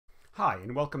Hi,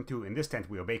 and welcome to In This Tent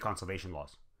We Obey Conservation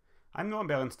Laws. I'm Noam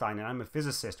Berenstein, and I'm a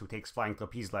physicist who takes flying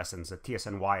trapeze lessons at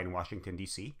TSNY in Washington,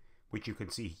 D.C., which you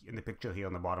can see in the picture here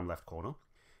in the bottom left corner.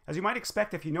 As you might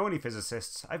expect if you know any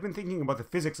physicists, I've been thinking about the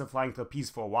physics of flying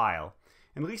trapeze for a while,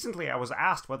 and recently I was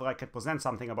asked whether I could present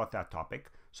something about that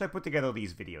topic, so I put together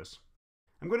these videos.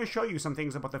 I'm going to show you some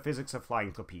things about the physics of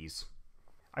flying trapeze.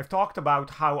 I've talked about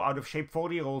how out-of-shape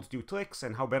 40-year-olds do tricks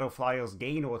and how better flyers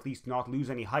gain or at least not lose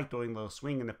any height during their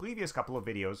swing in the previous couple of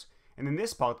videos, and in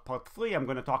this part 3, I'm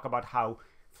going to talk about how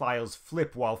flyers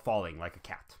flip while falling like a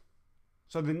cat.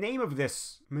 So the name of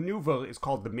this maneuver is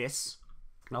called the miss,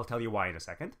 and I'll tell you why in a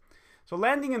second. So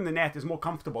landing in the net is more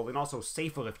comfortable and also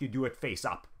safer if you do it face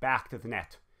up, back to the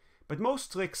net. But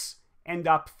most tricks end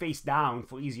up face down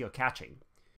for easier catching.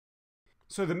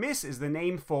 So the miss is the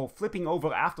name for flipping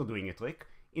over after doing a trick,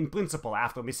 in principle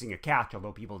after missing a catch,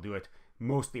 although people do it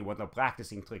mostly when they're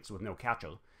practicing tricks with no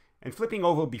catcher, and flipping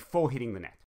over before hitting the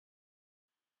net.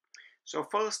 So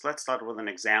first, let's start with an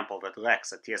example that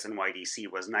Rex at TSNY-DC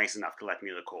was nice enough to let me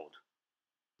record.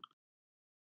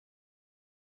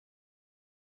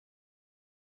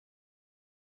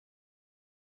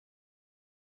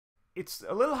 It's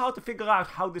a little hard to figure out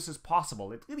how this is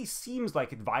possible. It really seems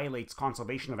like it violates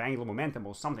conservation of angular momentum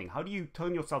or something. How do you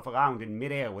turn yourself around in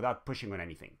midair without pushing on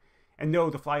anything? And no,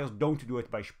 the flyers don't do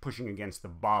it by pushing against the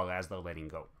bar as they're letting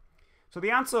go. So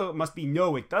the answer must be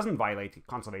no, it doesn't violate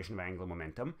conservation of angular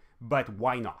momentum, but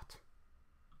why not?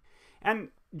 And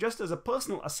just as a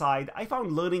personal aside, I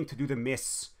found learning to do the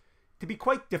miss to be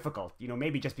quite difficult.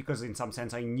 Maybe just because in some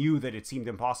sense I knew that it seemed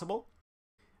impossible.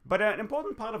 But an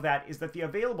important part of that is that the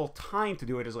available time to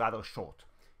do it is rather short.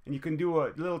 And you can do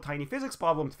a little tiny physics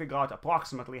problem to figure out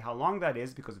approximately how long that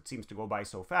is, because it seems to go by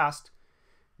so fast.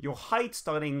 Your height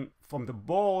starting from the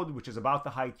board, which is about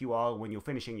the height you are when you're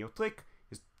finishing your trick,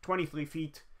 is 23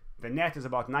 feet. The net is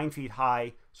about 9 feet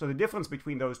high, so the difference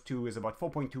between those two is about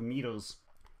 4.2 meters.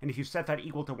 And if you set that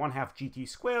equal to 1/2 gt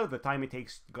squared, the time it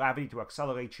takes gravity to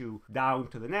accelerate you down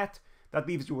to the net, that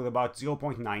leaves you with about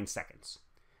 0.9 seconds.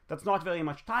 That's not very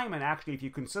much time, and actually if you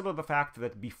consider the fact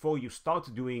that before you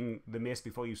start doing the miss,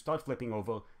 before you start flipping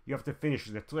over, you have to finish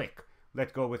the trick,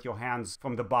 let go with your hands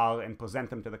from the bar and present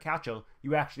them to the catcher,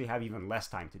 you actually have even less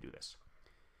time to do this.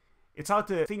 It's hard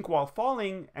to think while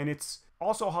falling, and it's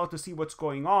also hard to see what's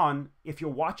going on if you're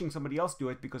watching somebody else do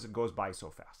it because it goes by so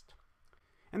fast.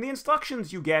 And the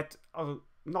instructions you get are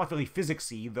not very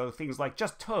physicsy. They're things like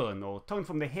just turn, or turn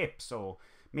from the hips, or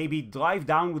maybe drive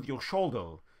down with your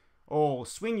shoulder, or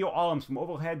swing your arms from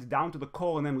overhead down to the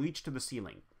core and then reach to the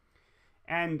ceiling.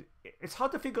 And it's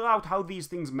hard to figure out how these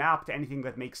things map to anything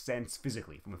that makes sense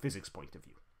physically, from a physics point of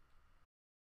view.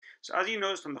 So as you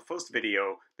noticed from the first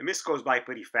video, the miss goes by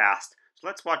pretty fast, so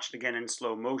let's watch it again in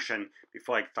slow motion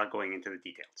before I start going into the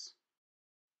details.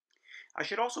 I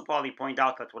should also probably point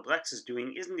out that what Rex is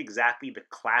doing isn't exactly the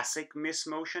classic miss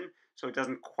motion, so it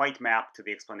doesn't quite map to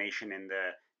the explanation in the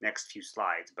next few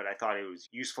slides, but I thought it was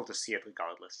useful to see it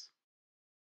regardless.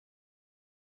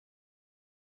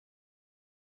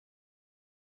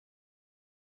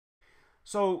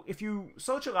 So if you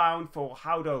search around for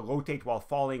how to rotate while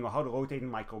falling, or how to rotate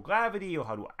in microgravity, or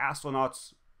how do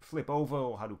astronauts flip over,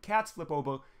 or how do cats flip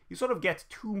over, you sort of get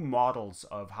two models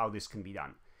of how this can be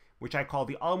done, which I call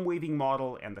the arm waving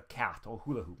model and the cat or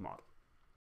hula hoop model.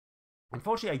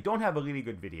 Unfortunately, I don't have a really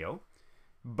good video,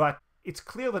 but it's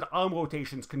clear that arm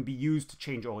rotations can be used to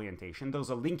change orientation. There's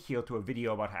a link here to a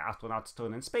video about how astronauts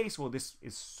turn in space, where this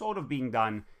is sort of being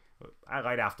done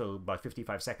right after about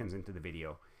 55 seconds into the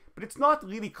video. But it's not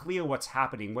really clear what's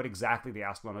happening, what exactly the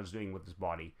astronaut is doing with his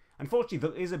body. Unfortunately,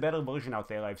 there is a better version out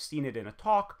there. I've seen it in a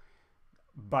talk,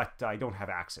 but I don't have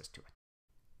access to it.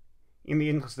 In the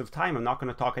interest of time, I'm not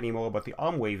going to talk anymore about the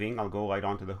arm waving. I'll go right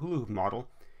on to the hula hoop model,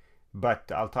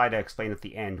 but I'll try to explain at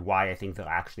the end why I think they're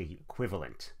actually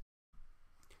equivalent.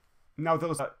 Now,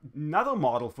 there's another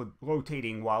model for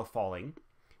rotating while falling,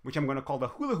 which I'm going to call the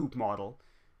hula hoop model.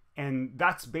 And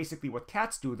that's basically what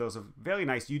cats do. There's a very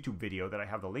nice YouTube video that I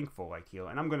have the link for right here.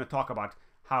 And I'm going to talk about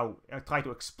how, try to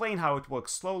explain how it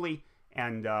works slowly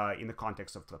and in the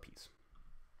context of trapeze.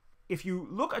 If you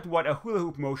look at what a hula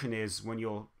hoop motion is when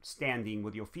you're standing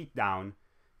with your feet down,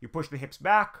 you push the hips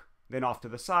back, then off to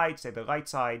the side, say the right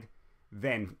side,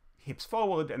 then hips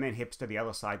forward, and then hips to the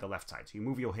other side, the left side. So you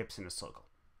move your hips in a circle.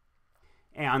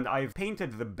 And I've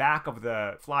painted the back of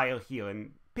the flyer here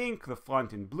in pink, the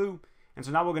front in blue. And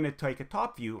so now we're going to take a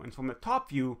top view, and from the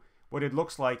top view, what it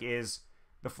looks like is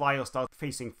the flyer starts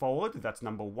facing forward. That's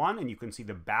number 1, and you can see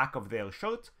the back of their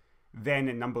shirt. Then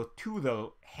in number 2, their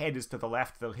head is to the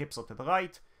left, their hips are to the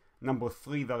right. Number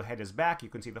 3, their head is back. You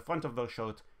can see the front of their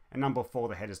shirt. and number 4,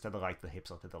 the head is to the right, the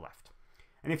hips are to the left.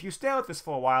 And if you stare at this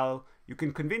for a while, you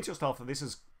can convince yourself that this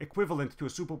is equivalent to a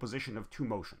superposition of two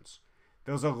motions.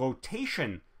 There's a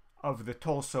rotation of the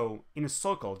torso in a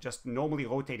circle, just normally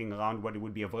rotating around what it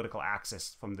would be a vertical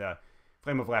axis from the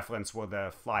frame of reference where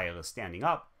the flyer is standing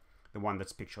up. The one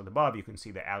that's pictured above, you can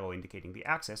see the arrow indicating the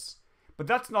axis. But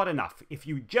that's not enough. If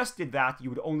you just did that, you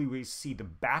would only really see the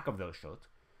back of their shirt.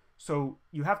 So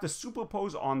you have to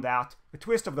superpose on that the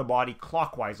twist of the body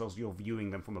clockwise as you're viewing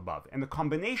them from above. And the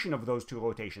combination of those two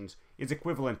rotations is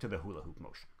equivalent to the hula hoop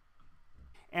motion.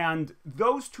 And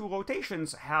those two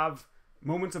rotations have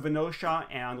moments of inertia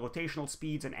and rotational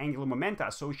speeds and angular momenta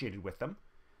associated with them.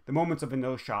 The moments of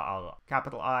inertia are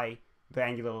capital I, the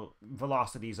angular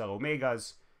velocities are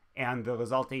omegas, and the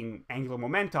resulting angular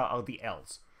momenta are the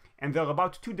L's. And they're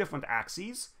about two different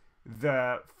axes.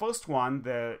 The first one,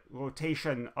 the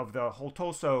rotation of the whole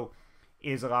torso,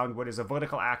 is around what is a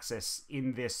vertical axis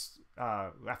in this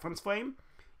reference frame,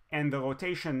 and the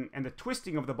rotation and the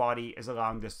twisting of the body is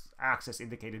around this axis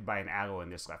indicated by an arrow in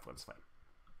this reference frame.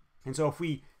 And so if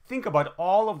we think about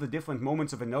all of the different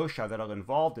moments of inertia that are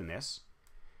involved in this,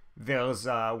 there's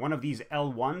one of these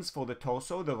L1s for the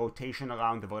torso, the rotation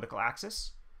around the vertical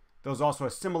axis. There's also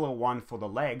a similar one for the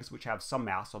legs, which have some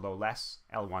mass, although less,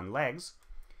 L1 legs.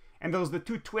 And there's the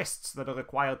two twists that are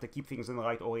required to keep things in the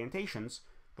right orientations.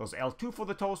 There's L2 for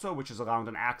the torso, which is around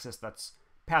an axis that's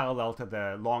parallel to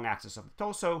the long axis of the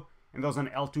torso. And there's an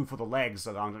L2 for the legs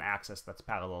around an axis that's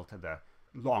parallel to the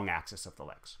long axis of the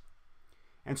legs.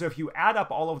 And so if you add up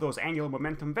all of those angular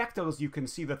momentum vectors, you can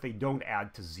see that they don't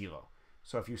add to 0.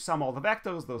 So if you sum all the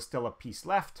vectors, there's still a piece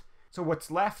left. So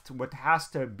what's left, what has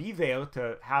to be there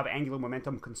to have angular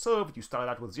momentum conserved, you start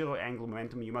out with 0 angular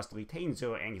momentum, you must retain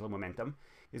 0 angular momentum,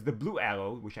 is the blue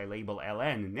arrow, which I label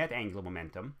Ln, net angular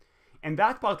momentum. And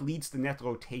that part leads to net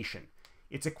rotation.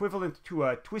 It's equivalent to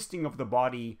a twisting of the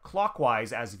body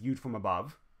clockwise as viewed from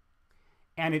above.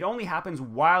 And it only happens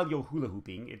while you're hula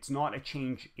hooping. It's not a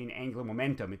change in angular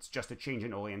momentum, it's just a change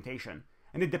in orientation.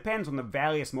 And it depends on the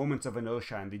various moments of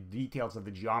inertia and the details of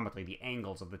the geometry, the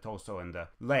angles of the torso and the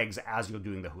legs as you're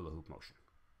doing the hula hoop motion.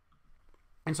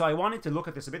 And so I wanted to look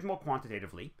at this a bit more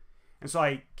quantitatively. And so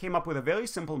I came up with a very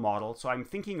simple model. So I'm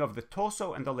thinking of the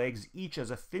torso and the legs each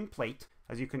as a thin plate,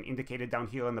 as you can indicate it down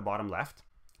here on the bottom left.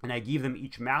 And I give them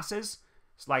each masses,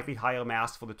 slightly higher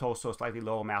mass for the torso, slightly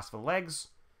lower mass for the legs.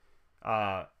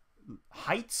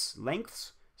 Heights,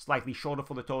 lengths, slightly shorter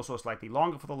for the torso, slightly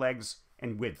longer for the legs,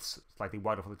 and widths, slightly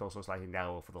wider for the torso, slightly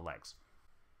narrower for the legs.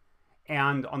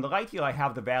 And on the right here, I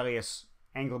have the various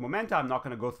angular momenta. I'm not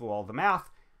going to go through all the math,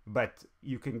 but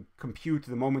you can compute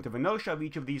the moment of inertia of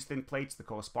each of these thin plates, the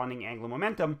corresponding angular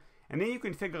momentum, and then you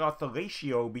can figure out the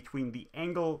ratio between the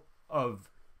angle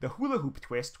of the hula hoop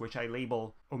twist, which I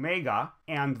label omega,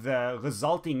 and the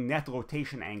resulting net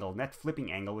rotation angle, net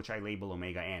flipping angle, which I label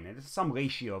omega n. And it's some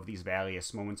ratio of these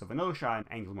various moments of inertia and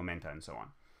angular momenta and so on.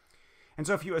 And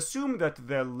so if you assume that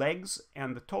the legs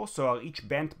and the torso are each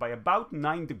bent by about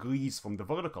 9 degrees from the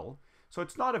vertical, so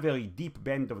it's not a very deep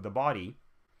bend of the body,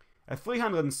 a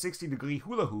 360-degree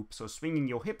hula hoop, so swinging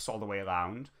your hips all the way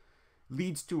around,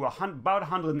 leads to about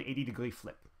 180-degree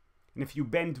flip. And if you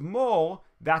bend more,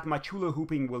 that much hula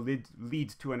hooping will lead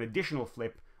to an additional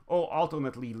flip, or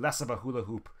alternately, less of a hula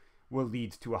hoop will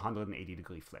lead to a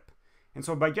 180-degree flip. And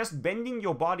so by just bending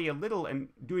your body a little and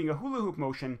doing a hula hoop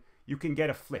motion, you can get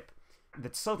a flip.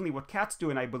 That's certainly what cats do,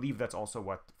 and I believe that's also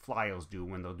what flyers do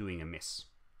when they're doing a miss.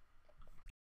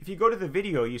 If you go to the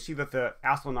video, you see that the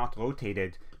astronaut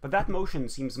rotated, but that motion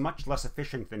seems much less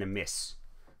efficient than a miss.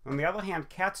 On the other hand,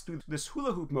 cats do this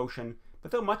hula hoop motion,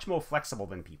 but they're much more flexible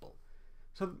than people.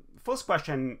 So the first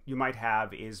question you might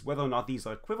have is whether or not these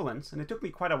are equivalents, and it took me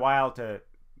quite a while to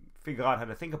figure out how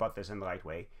to think about this in the right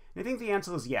way. And I think the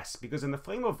answer is yes, because in the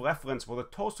frame of reference where the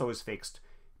torso is fixed,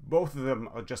 both of them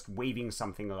are just waving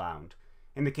something around.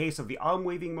 In the case of the arm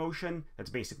waving motion, that's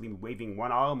basically waving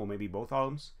one arm or maybe both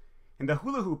arms. In the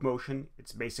hula hoop motion,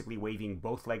 it's basically waving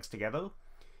both legs together.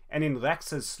 And in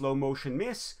Rex's slow motion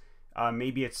miss,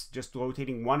 maybe it's just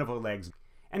rotating one of her legs.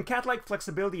 And cat-like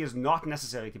flexibility is not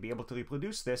necessary to be able to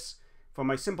reproduce this. For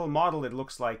my simple model, it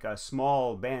looks like a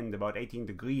small bend, about 18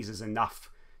 degrees, is enough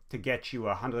to get you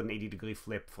a 180-degree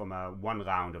flip from one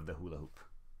round of the hula hoop.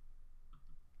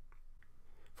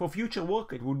 For future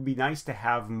work, it would be nice to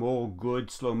have more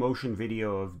good slow motion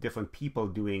video of different people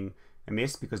doing a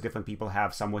miss, because different people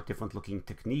have somewhat different looking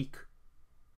technique.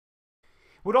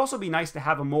 It would also be nice to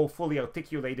have a more fully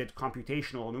articulated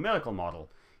computational or numerical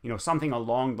model. You know, something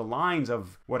along the lines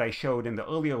of what I showed in the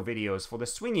earlier videos for the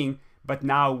swinging, but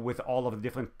now with all of the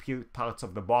different parts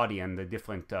of the body and the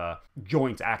different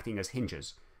joints acting as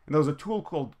hinges. And there's a tool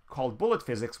called bullet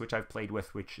physics, which I've played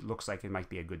with, which looks like it might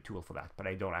be a good tool for that, but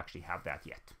I don't actually have that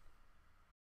yet.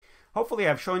 Hopefully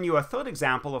I've shown you a third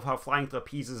example of how flying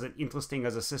trapeze is interesting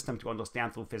as a system to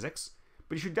understand through physics,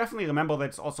 but you should definitely remember that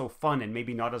it's also fun and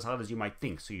maybe not as hard as you might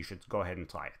think, so you should go ahead and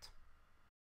try it.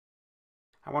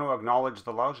 I want to acknowledge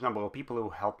the large number of people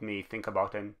who helped me think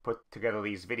about and put together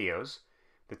these videos,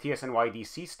 the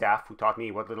TSNYDC staff who taught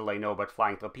me what little I know about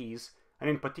flying trapeze, and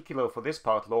in particular for this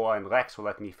part Laura and Rex who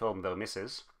let me film their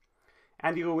misses,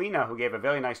 Andy Rowena who gave a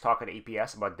very nice talk at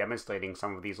APS about demonstrating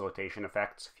some of these rotation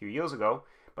effects a few years ago,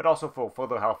 but also for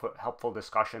further helpful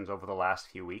discussions over the last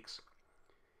few weeks,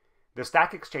 the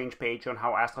Stack Exchange page on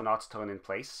how astronauts turn in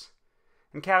place,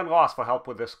 and Karen Ross for help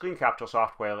with the screen capture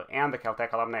software, and the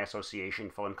Caltech Alumni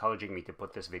Association for encouraging me to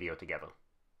put this video together.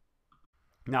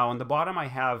 Now on the bottom I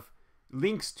have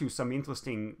links to some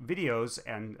interesting videos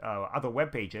and other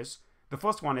web pages. The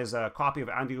first one is a copy of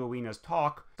Andy Rowena's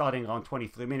talk, starting around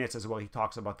 23 minutes, is where he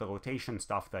talks about the rotation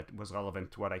stuff that was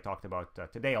relevant to what I talked about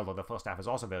today, although the first half is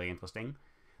also very interesting.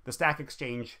 The Stack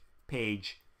Exchange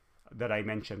page that I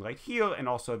mentioned right here, and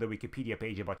also the Wikipedia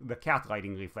page about the cat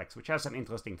riding reflex, which has some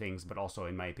interesting things, but also,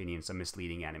 in my opinion, some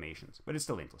misleading animations. But it's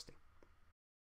still interesting.